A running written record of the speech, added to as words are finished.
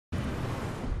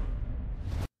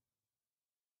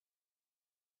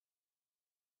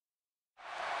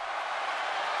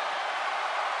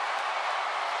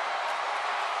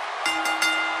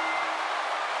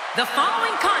The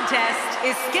following contest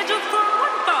is scheduled for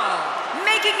one fall.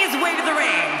 Making his way to the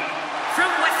ring, from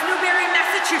West Newbury,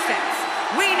 Massachusetts,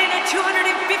 weighing in at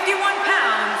 251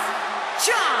 pounds,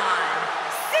 John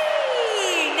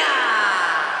Cena!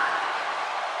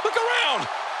 Look around!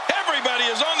 Everybody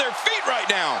is on their feet right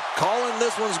now. Calling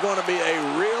this one's going to be a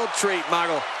real treat,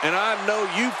 Michael, and I know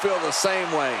you feel the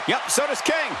same way. Yep, so does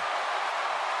King.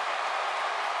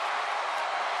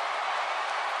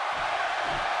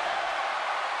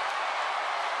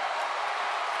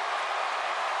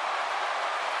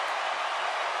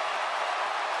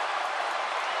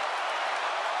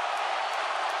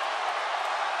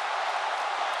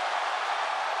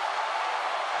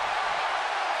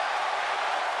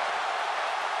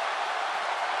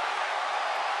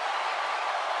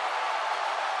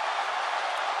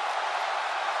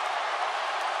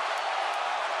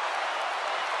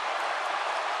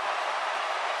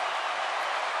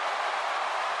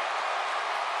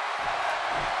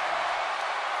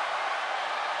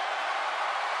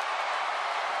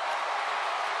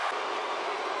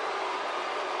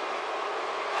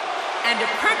 And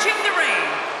approaching the ring,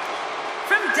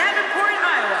 from Davenport,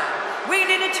 Iowa, weighing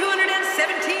in at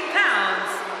 217 pounds,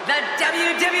 the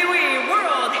WWE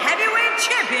World Heavyweight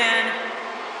Champion,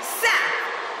 Seth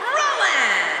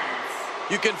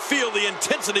Rollins! You can feel the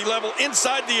intensity level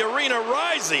inside the arena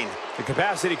rising. The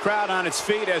capacity crowd on its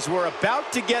feet as we're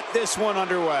about to get this one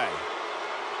underway.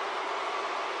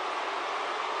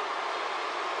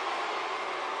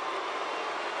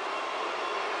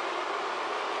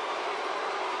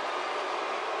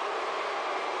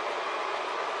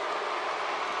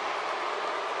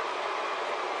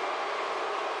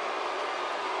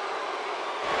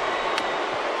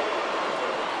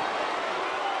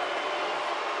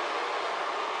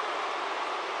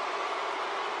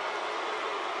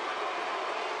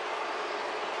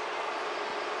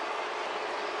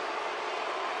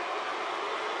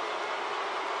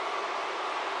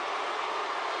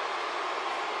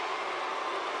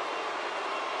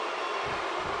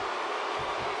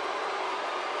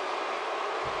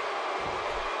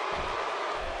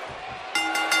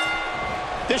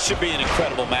 This should be an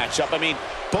incredible matchup. I mean,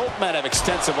 both men have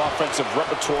extensive offensive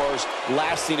repertoires,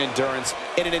 lasting endurance,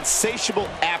 and an insatiable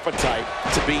appetite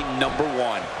to be number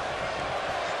one.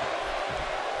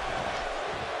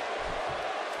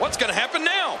 What's going to happen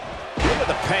now? Look at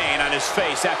the pain on his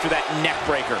face after that neck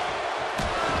breaker.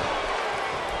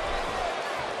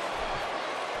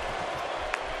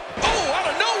 Oh, out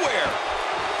of nowhere!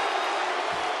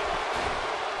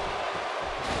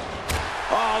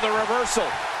 Oh, the reversal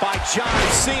by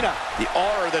John Cena. The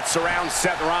aura that surrounds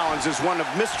Seth Rollins is one of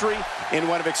mystery and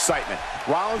one of excitement.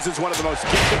 Rollins is one of the most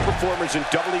gifted performers in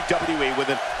WWE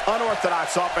with an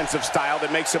unorthodox offensive style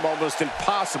that makes him almost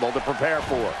impossible to prepare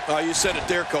for. Oh, you said it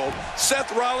there, Cole.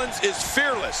 Seth Rollins is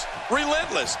fearless,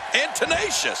 relentless, and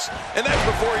tenacious. And that's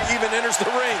before he even enters the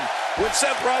ring. When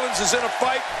Seth Rollins is in a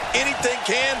fight, anything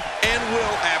can and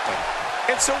will happen.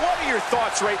 And so what are your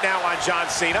thoughts right now on John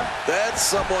Cena? That's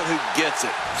someone who gets it.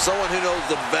 Someone who knows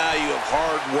the value of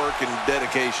hard work and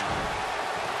dedication.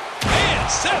 Man,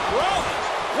 Seth Rollins,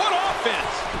 what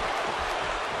offense!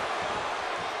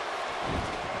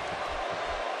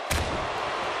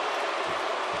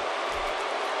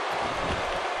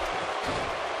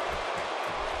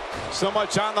 So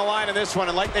much on the line in this one,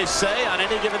 and like they say, on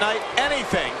any given night,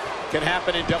 anything can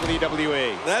happen in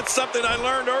WWE. That's something I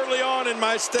learned early on in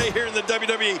my stay here in the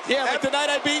WWE. Yeah, like tonight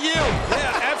I beat you.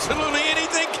 Yeah, absolutely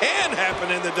anything can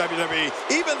happen in the WWE,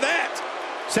 even that.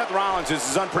 Seth Rollins is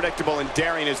as unpredictable and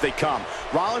daring as they come.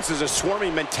 Rollins is a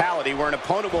swarming mentality where an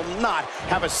opponent will not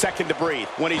have a second to breathe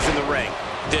when he's in the ring.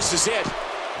 This is it.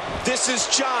 This is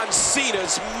John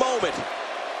Cena's moment.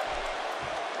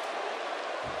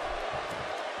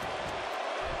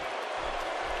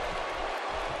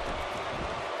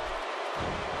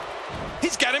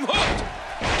 He's got him hooked.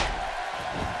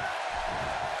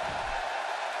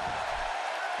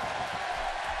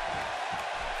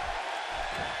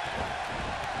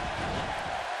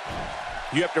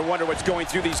 You have to wonder what's going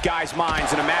through these guys'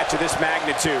 minds in a match of this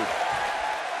magnitude.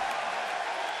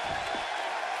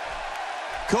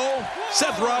 Cole,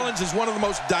 Seth Rollins is one of the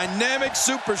most dynamic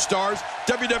superstars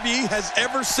WWE has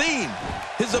ever seen.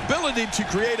 His ability to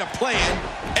create a plan,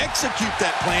 execute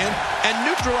that plan, and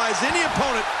neutralize any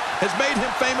opponent has made him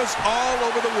famous all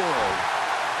over the world.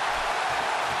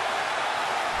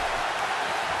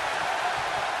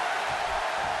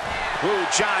 Ooh,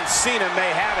 John Cena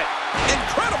may have it.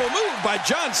 Incredible move by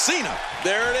John Cena.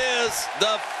 There it is,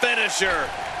 the finisher.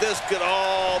 This could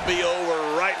all be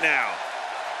over right now.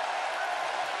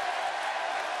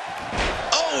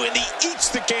 Oh, and he eats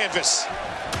the canvas.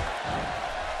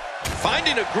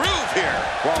 Finding a groove here.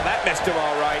 Well, that missed him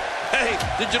all right. Hey,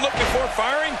 did you look before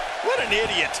firing? What an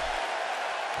idiot.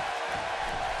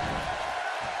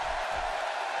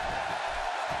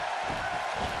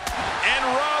 And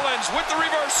Rollins with the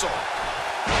reversal.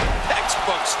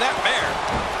 Textbook snapmare.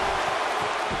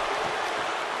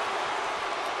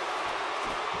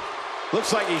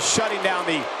 Looks like he's shutting down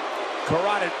the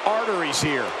carotid arteries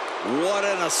here. What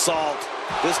an assault.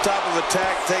 This type of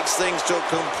attack takes things to a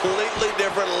completely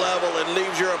different level and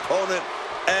leaves your opponent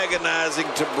agonizing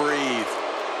to breathe.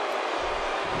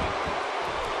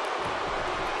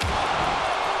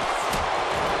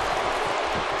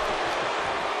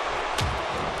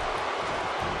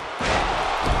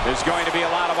 There's going to be a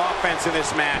lot of offense in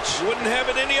this match. Wouldn't have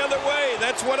it any other way.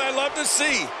 That's what I love to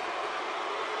see.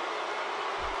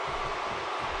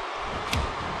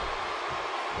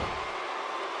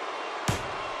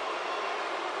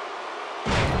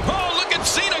 Oh, look at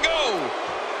Cena go.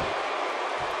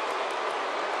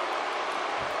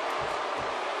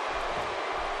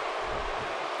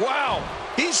 Wow,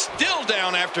 he's still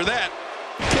down after that.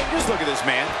 Just look at this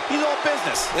man. He's all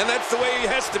business. And that's the way he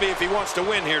has to be if he wants to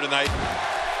win here tonight.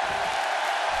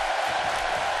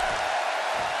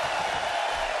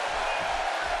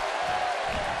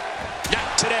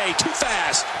 Not today, too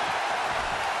fast.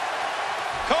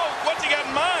 Cole, what's he got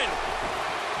in mind?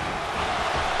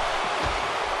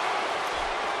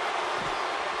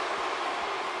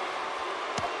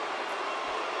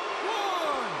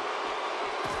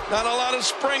 Not a lot of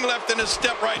spring left in his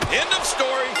step right. End of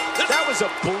story. That was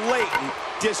a blatant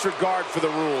disregard for the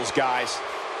rules, guys.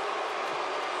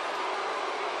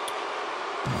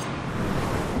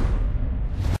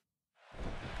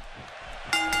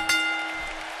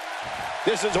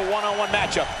 This is a one-on-one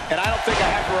matchup, and I don't think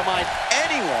I have to remind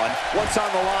anyone what's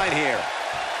on the line here.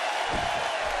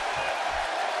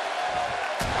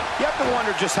 You have to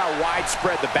wonder just how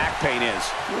widespread the back pain is.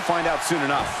 We'll find out soon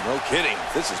enough. No kidding.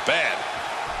 This is bad.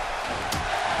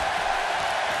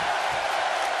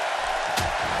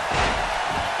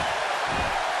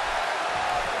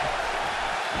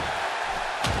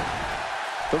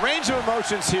 The range of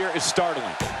emotions here is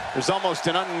startling. There's almost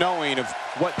an unknowing of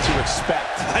what to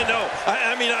expect. I know.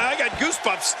 I mean, I got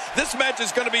goosebumps. This match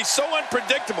is going to be so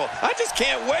unpredictable. I just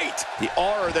can't wait. The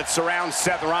aura that surrounds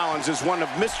Seth Rollins is one of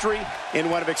mystery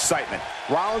and one of excitement.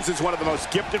 Rollins is one of the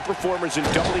most gifted performers in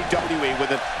WWE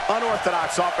with an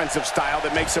unorthodox offensive style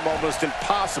that makes him almost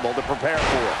impossible to prepare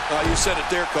for. You said it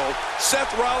there, Cole.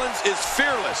 Seth Rollins is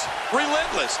fearless,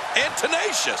 relentless, and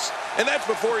tenacious. And that's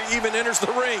before he even enters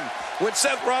the ring. When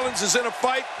Seth Rollins is in a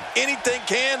fight, anything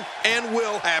can and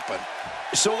will happen.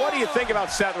 So what do you think about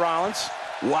Seth Rollins?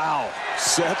 Wow,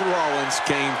 Seth Rollins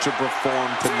came to perform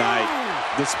tonight,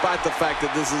 despite the fact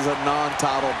that this is a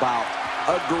non-title bout.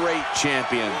 A great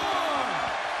champion.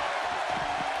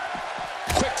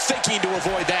 Quick thinking to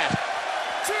avoid that.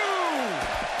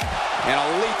 And a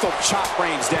lethal chop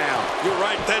rains down. You're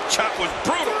right, that chop was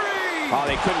brutal. Oh,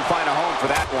 they couldn't find a home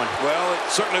for that one. Well, it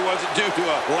certainly wasn't due to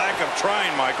a lack of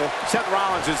trying, Michael. Seth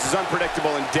Rollins is as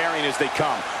unpredictable and daring as they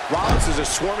come. Rollins is a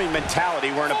swarming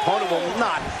mentality where an opponent will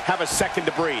not have a second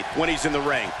to breathe when he's in the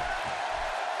ring.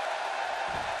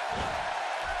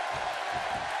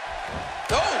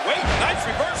 Oh, wait, nice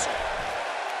reversal.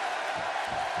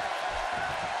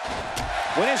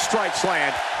 When his strikes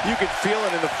land, you can feel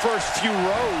it in the first few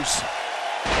rows.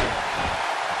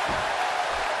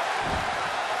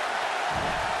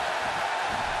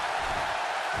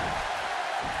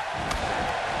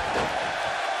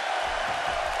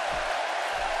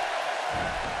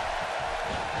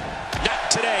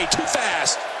 Today, too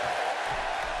fast.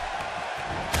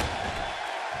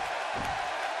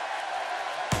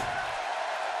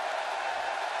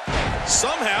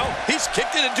 Somehow, he's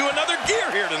kicked it into another gear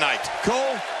here tonight.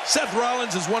 Cole, Seth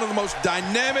Rollins is one of the most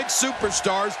dynamic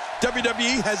superstars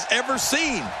WWE has ever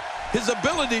seen. His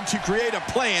ability to create a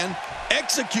plan,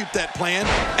 execute that plan,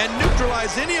 and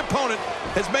neutralize any opponent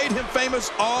has made him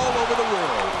famous all over the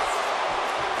world.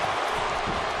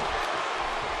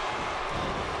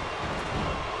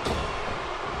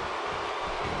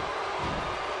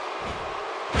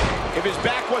 If his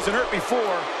back wasn't hurt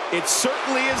before, it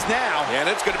certainly is now. And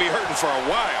it's going to be hurting for a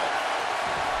while.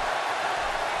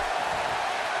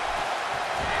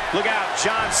 Look out,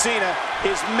 John Cena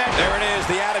is met. There it is,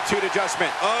 the attitude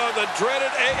adjustment. Oh, the dreaded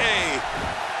AA.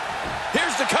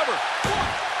 Here's the cover.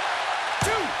 1,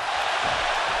 2.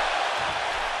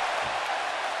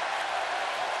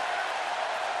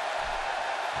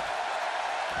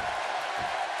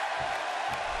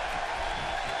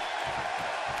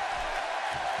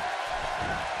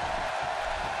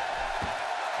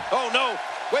 Oh, no.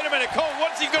 Wait a minute, Cole,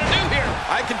 what's he going to do here?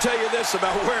 I can tell you this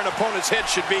about where an opponent's head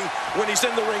should be when he's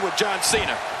in the ring with John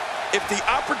Cena. If the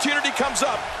opportunity comes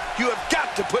up, you have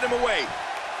got to put him away.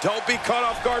 Don't be caught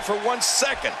off guard for 1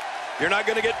 second. You're not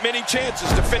going to get many chances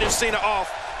to finish Cena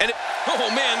off. And oh,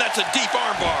 man, that's a deep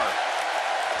armbar.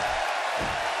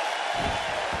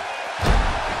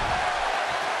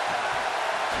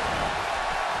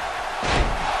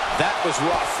 That was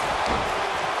rough.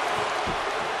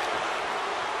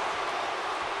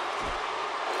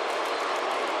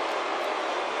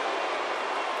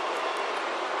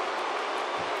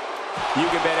 You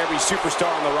can bet every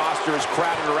superstar on the roster is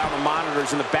crowded around the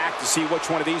monitors in the back to see which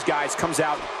one of these guys comes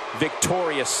out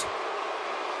victorious.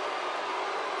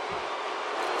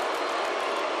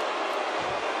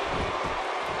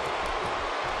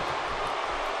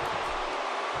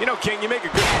 You know, King, you make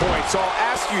a good point, so I'll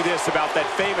ask you this about that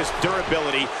famous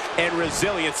durability and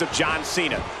resilience of John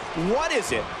Cena. What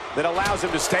is it that allows him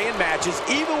to stay in matches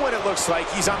even when it looks like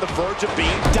he's on the verge of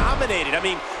being dominated? I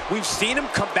mean, we've seen him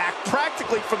come back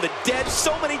practically from the dead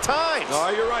so many times. Oh,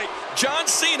 you're right. John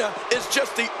Cena is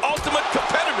just the ultimate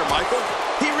competitor, Michael.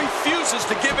 He refuses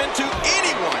to give in to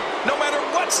anyone, no matter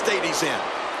what state he's in.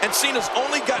 And Cena's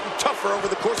only gotten tougher over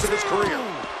the course of his career.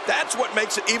 That's what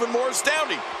makes it even more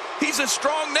astounding. He's as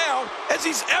strong now as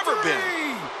he's ever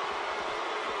been.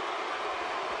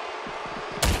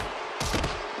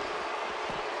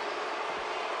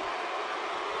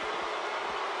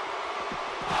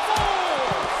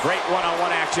 Great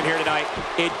one-on-one action here tonight.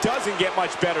 It doesn't get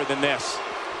much better than this.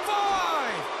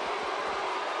 5.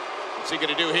 What's he going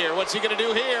to do here? What's he going to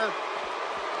do here?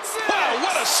 6. Wow,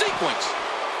 what a sequence.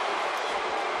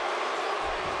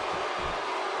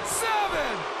 7.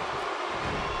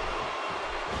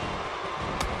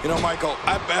 You know, Michael,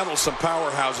 I've battled some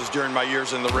powerhouses during my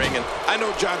years in the ring, and I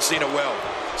know John Cena well.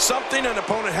 Something an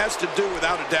opponent has to do,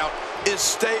 without a doubt, is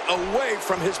stay away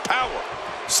from his power.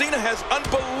 Cena has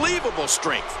unbelievable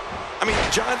strength. I mean,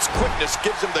 John's quickness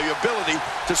gives him the ability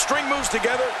to string moves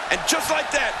together, and just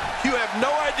like that, you have no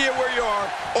idea where you are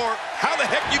or how the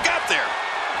heck you got there.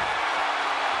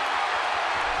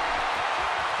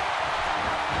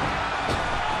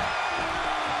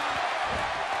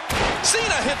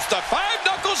 Cena hits the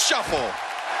 5-knuckle shuffle.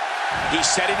 He's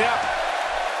setting it up.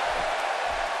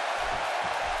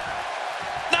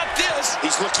 Not this.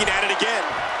 He's looking at it again.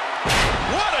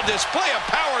 What a display of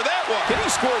power that was. Can he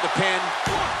score the pin?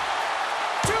 1,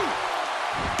 2,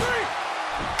 3.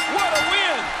 What a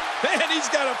win. Man, he's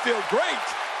got to feel great.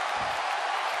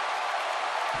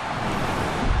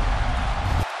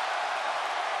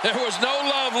 There was no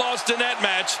love lost in that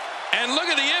match. And look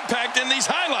at the impact in these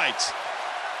highlights.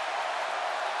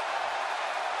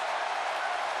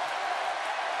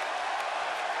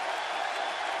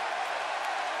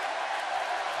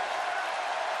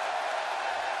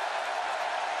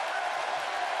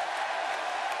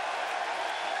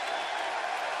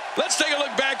 Let's take a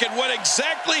look back at what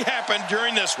exactly happened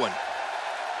during this one.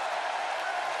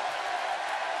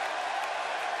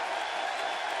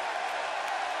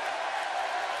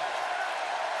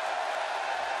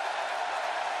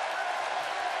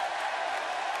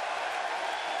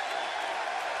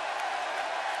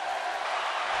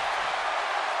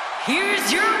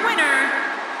 Here's your winner,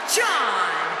 John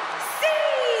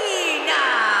Cena!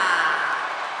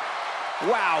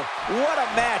 Wow, what a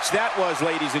match that was,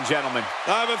 ladies and gentlemen.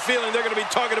 I have a feeling they're going to be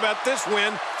talking about this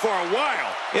win for a while.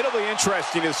 It'll be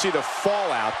interesting to see the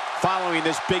fallout following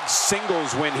this big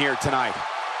singles win here tonight.